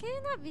 Can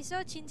you not be so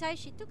chincai?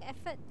 She took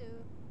effort to...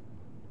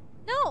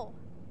 No!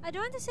 I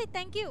don't want to say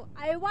thank you.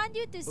 I want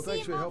you to see Well,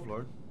 thanks for your more... help,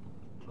 Lauren.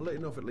 I'll let you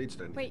know if it leads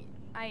to anything. Wait,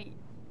 I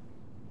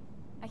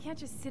can't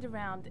just sit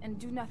around and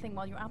do nothing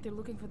while you're out there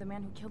looking for the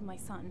man who killed my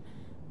son.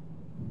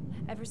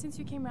 Ever since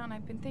you came around,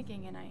 I've been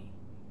thinking, and I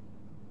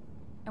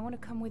want to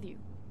come with you.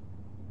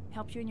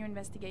 Help you in your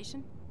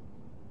investigation?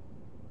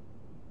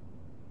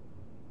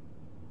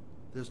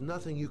 There's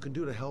nothing you can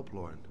do to help,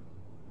 Lauren.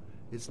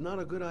 It's not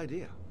a good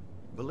idea.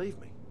 Believe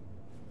me.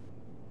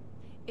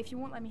 If you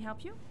won't let me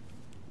help you,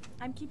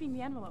 I'm keeping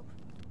the envelope.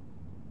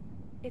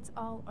 It's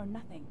all or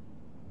nothing.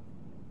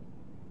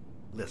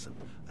 Listen,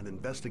 an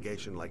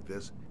investigation like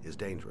this is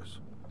dangerous.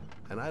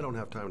 And I don't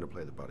have time to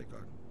play the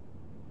bodyguard.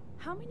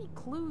 How many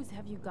clues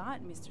have you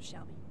got, Mr.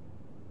 Shelby?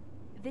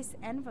 This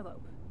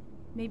envelope.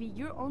 Maybe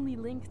your only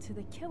link to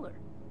the killer.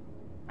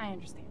 I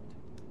understand.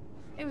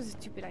 It was a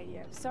stupid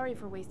idea. Sorry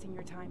for wasting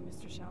your time,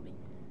 Mr. Shelby.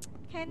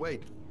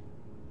 Wait.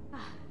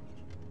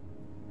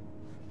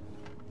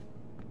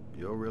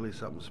 You're really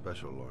something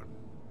special, Lauren.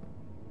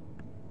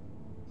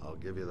 I'll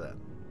give you that.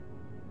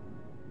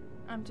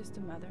 I'm just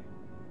a mother.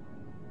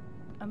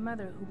 A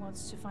mother who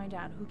wants to find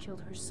out who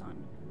killed her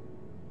son.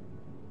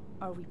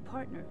 Are we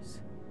partners?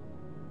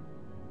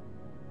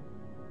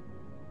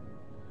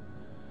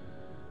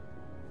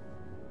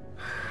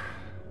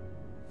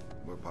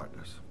 We're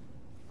partners.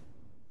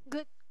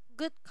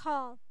 Good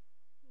call,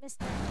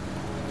 Mr.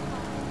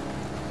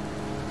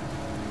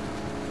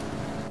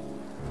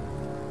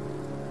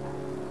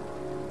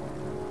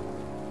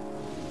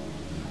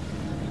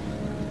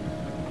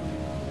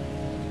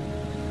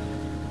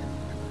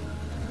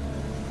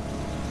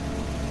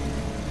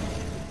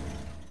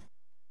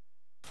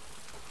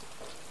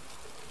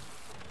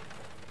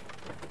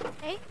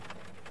 Hey?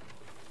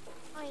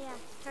 Oh yeah,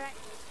 correct.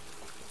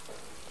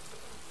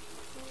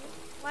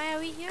 Why are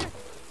we here?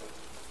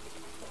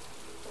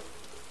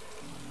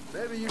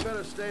 Maybe you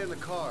better stay in the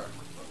car.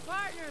 We're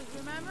partners,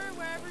 remember?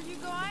 Wherever you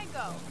go, I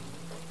go.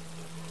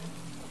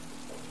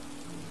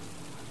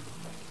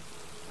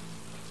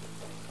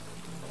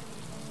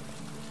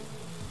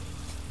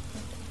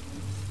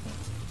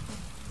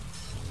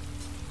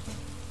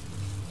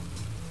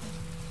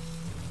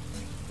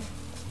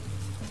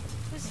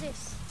 Who's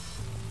this?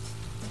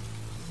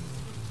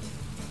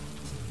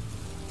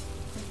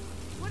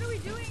 What are we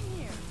doing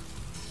here?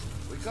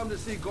 We come to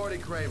see Gordy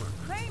Kramer.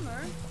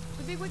 Kramer?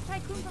 The bigwig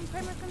tycoon from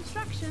Kramer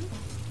Construction?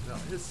 No,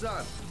 his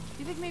son.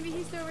 You think maybe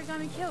he's the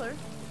origami killer?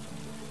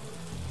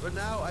 But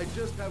now I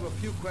just have a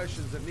few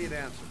questions that need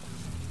answers.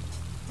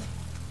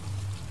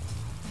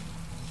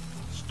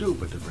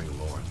 Stupid to bring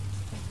Lauren.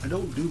 I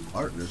don't do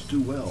partners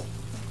too well.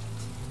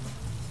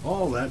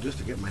 All that just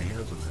to get my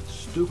hands on that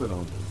stupid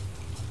envelope.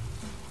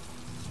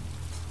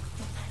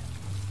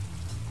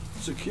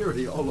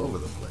 Security all over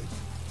the place.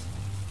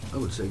 I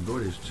would say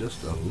Gordy's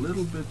just a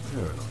little bit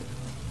paranoid.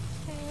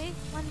 Okay,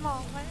 one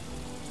more.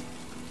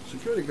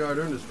 Security guard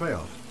earned his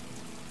payoff.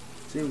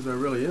 Seems there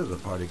really is a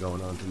party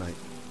going on tonight.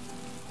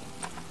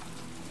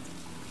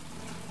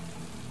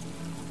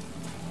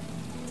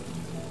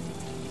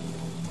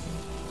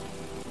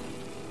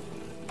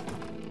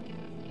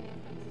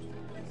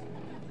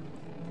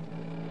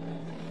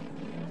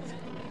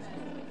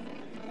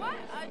 What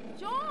a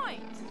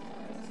joint!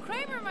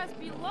 Kramer must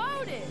be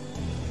loaded.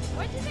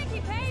 What do you think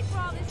he paid for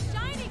all this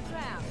shiny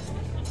crap?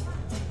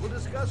 We'll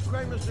discuss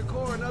Kramer's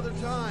decor another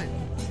time.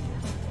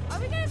 Are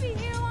we gonna be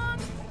here long?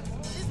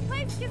 This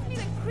place gives me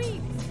the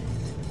creeps.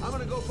 I'm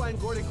gonna go find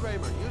Gordy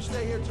Kramer. You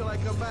stay here till I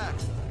come back.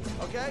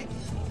 Okay?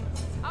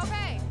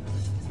 Okay.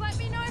 Just let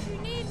me know if you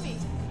need me.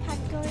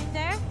 Can't go in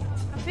there.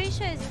 I'm pretty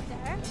sure it's in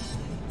there.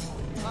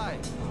 Hi.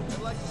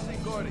 I'd like to see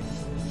Gordy.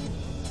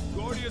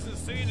 Gordy hasn't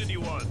seen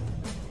anyone.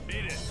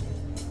 Beat it.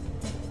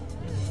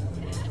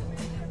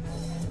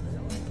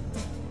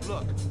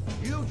 Look,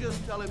 you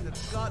just tell him that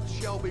Scott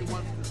Shelby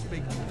wants to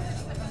speak to you.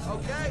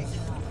 Okay?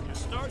 You're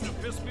starting to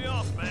piss me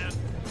off, man.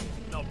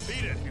 Now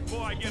beat it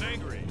before I get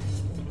angry.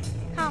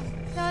 Come.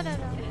 No.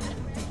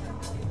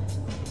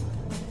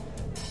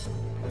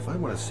 If I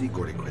want to see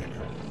Gordy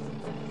Kramer,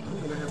 I'm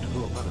gonna have to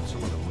go about it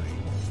some other way.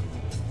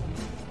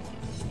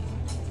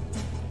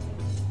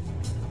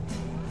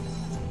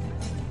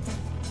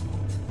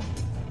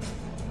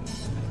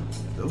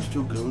 Those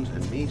two goons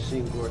and me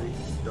seeing Gordy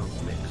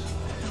don't mix.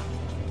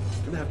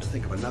 Gonna have to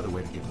think of another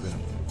way to get rid of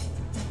him.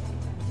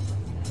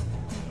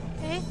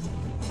 Hey?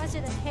 What's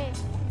it? Hey.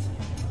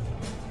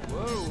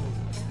 Whoa.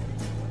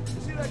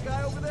 You see that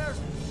guy over there?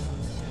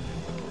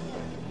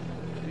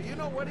 Do you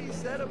know what he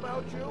said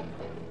about you?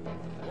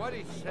 What'd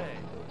he say?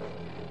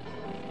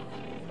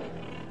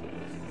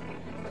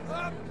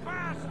 The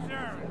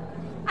bastard!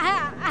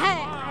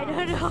 I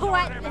don't know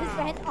what this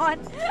went on.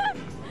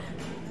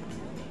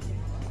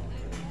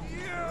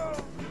 You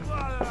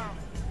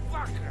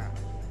motherfucker!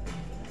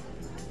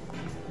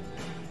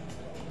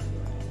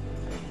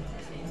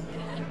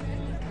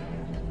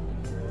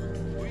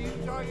 What are you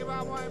talking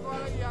about, my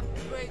brother? You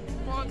big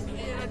monkey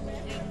in a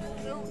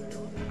suit?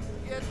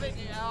 you're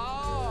thinking,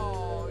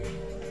 oh,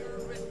 you're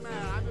a big man.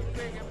 I'm a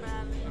bigger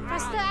man.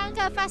 Faster,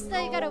 Uncle, faster.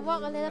 You gotta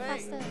walk a little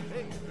faster.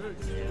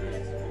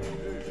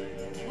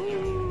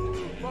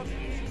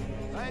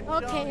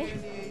 Okay.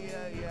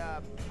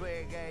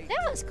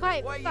 That was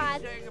quite what fun. What are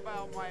you saying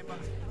about my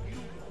mother?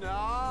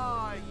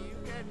 No, you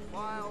get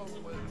files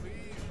with me,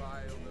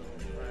 my little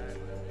friend.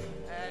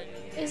 And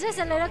It's just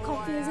a little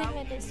confusing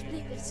when they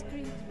split the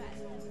screens, but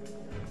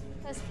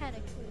that's kind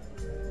of cool.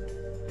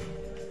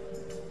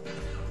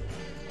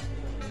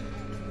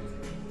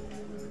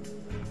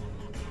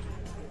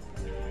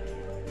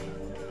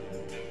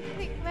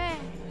 Quick, where?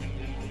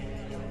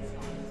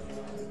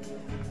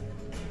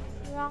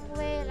 Wrong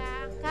way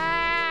lah,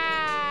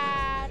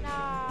 kan?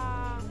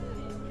 Oh.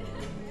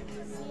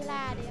 See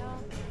lah, they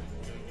all.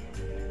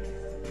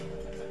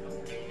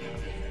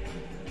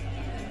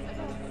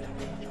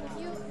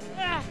 You.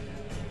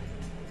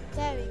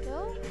 There we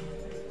go.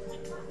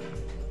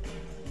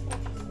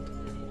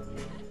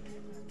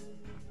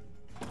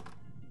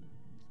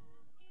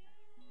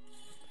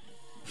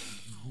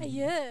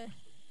 Yeah.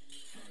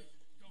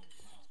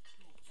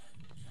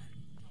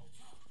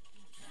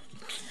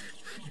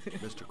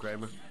 Mr.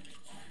 Kramer?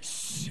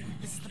 Shh,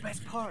 this is the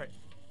best part.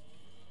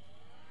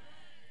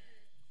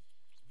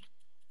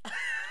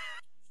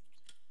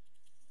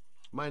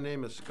 My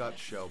name is Scott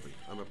Shelby.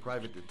 I'm a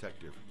private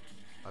detective.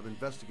 I'm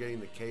investigating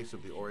the case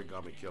of the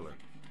origami killer.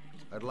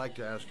 I'd like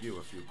to ask you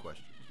a few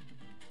questions.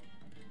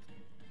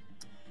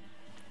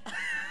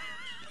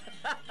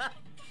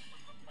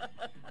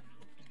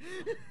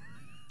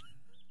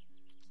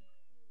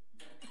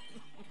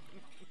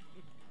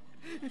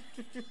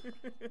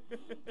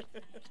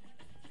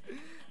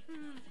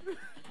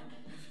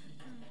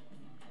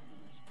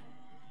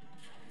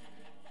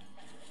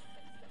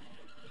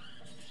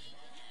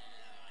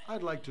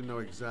 I'd like to know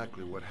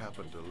exactly what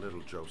happened to little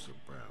Joseph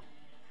Brown.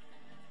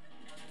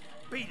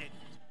 Beat it.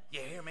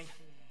 You hear me?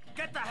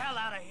 Get the hell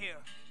out of here.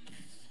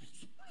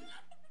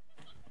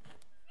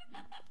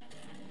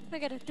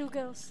 Look at the two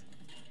girls.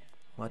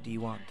 What do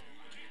you want?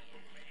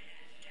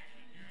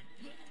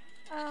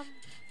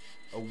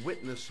 A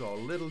witness saw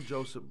little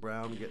Joseph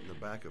Brown get in the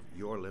back of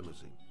your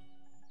limousine.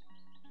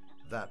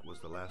 That was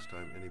the last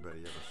time anybody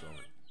ever saw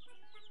it.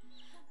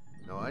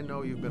 Now, I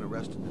know you've been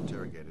arrested and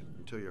interrogated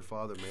until your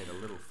father made a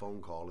little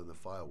phone call and the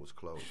file was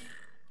closed.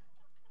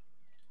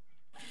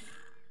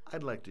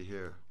 I'd like to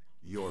hear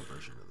your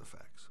version of the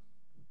facts.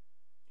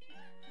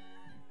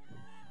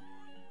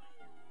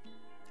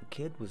 The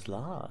kid was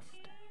lost.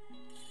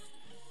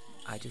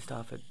 I just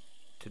offered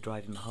to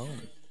drive him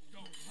home.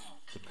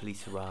 The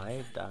police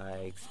arrived,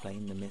 I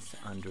explained the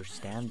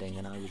misunderstanding,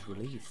 and I was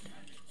released.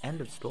 End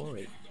of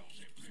story.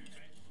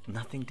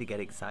 Nothing to get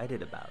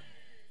excited about,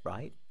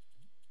 right?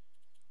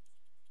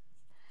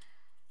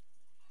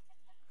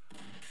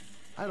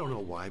 I don't know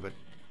why, but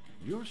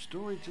your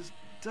story just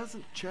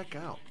doesn't check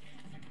out.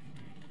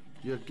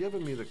 You're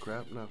giving me the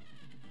crap now.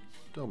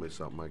 Tell me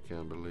something I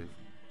can't believe.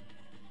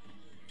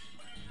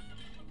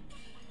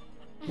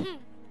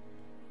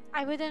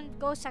 I wouldn't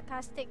go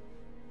sarcastic,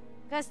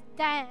 because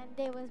then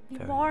they would be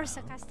Very more well.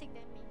 sarcastic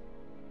than me.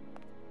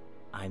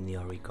 I'm the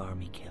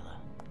origami killer.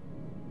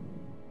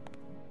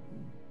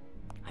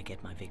 I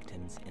get my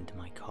victims into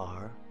my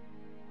car.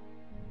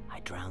 I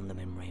drown them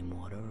in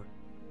rainwater.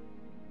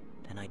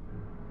 Then I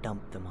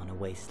dump them on a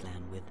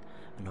wasteland with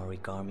an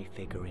origami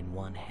figure in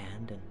one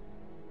hand and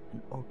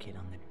an orchid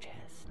on their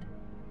chest.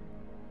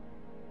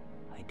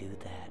 I do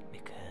that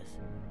because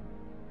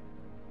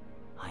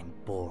I'm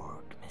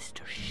bored,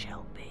 Mr.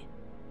 Shelby.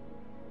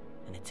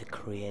 And it's a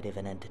creative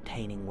and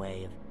entertaining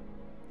way of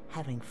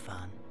having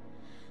fun.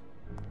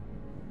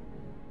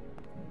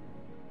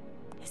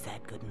 Is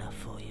that good enough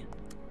for you?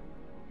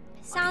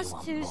 Sounds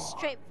want too more?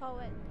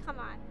 straightforward. Come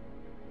on.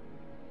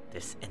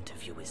 This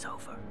interview is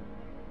over.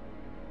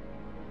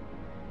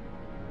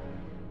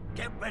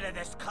 Get rid of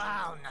this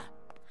clown.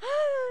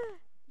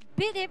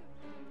 Beat him.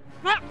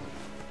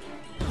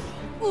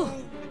 Ooh.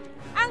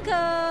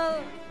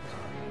 Uncle.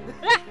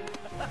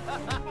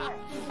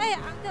 Hey,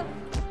 uncle.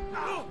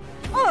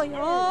 Oh,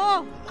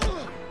 yo.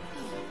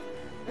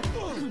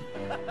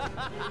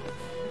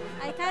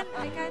 I can't.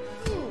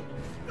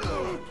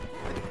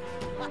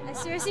 I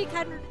seriously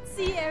can't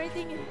see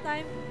everything in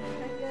time.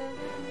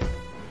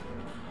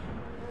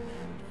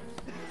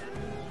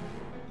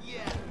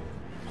 Yeah.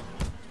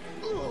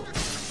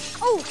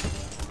 Oh!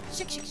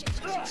 Shake, shake, shake,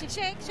 shake, shake,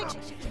 shake, shake,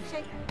 shake, shake, shake,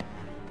 shake.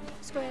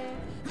 Square.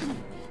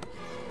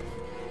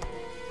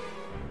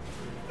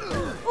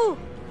 Ooh! Oh,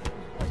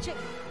 shake.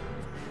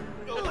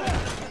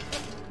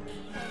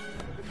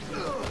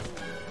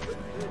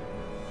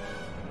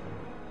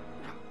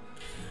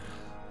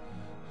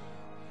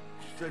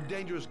 It's a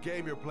dangerous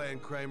game you're playing,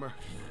 Kramer.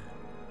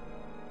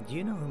 Do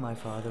you know who my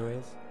father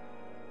is?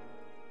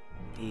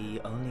 He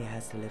only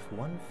has to lift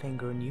one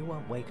finger and you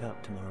won't wake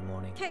up tomorrow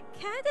morning. Can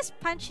I just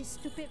punch his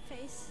stupid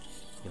face?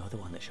 You're the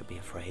one that should be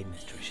afraid,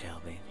 Mr.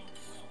 Shelby.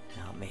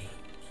 Not me.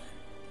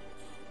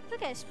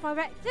 Look at his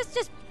progress.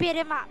 Just beat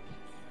him up.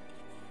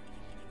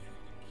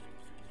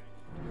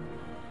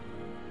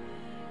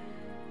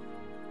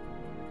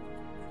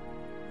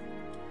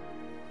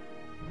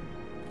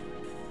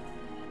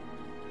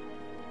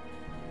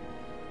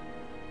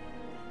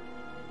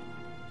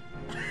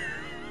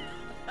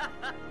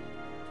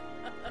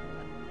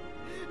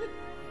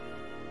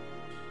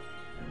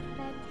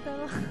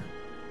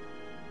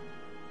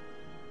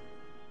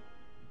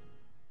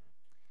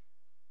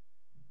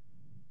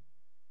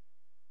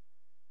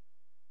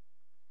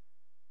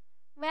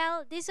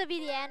 this will be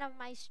the end of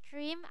my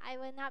stream. I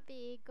will not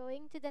be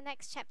going to the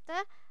next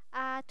chapter.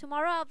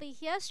 Tomorrow I'll be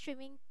here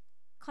streaming,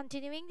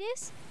 continuing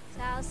this.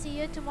 So I'll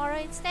see you tomorrow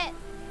instead.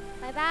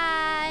 Bye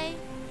bye.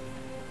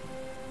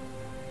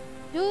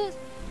 Do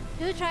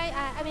try.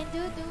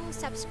 Do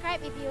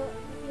subscribe if you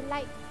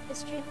like the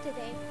stream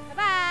today. Bye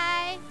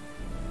bye.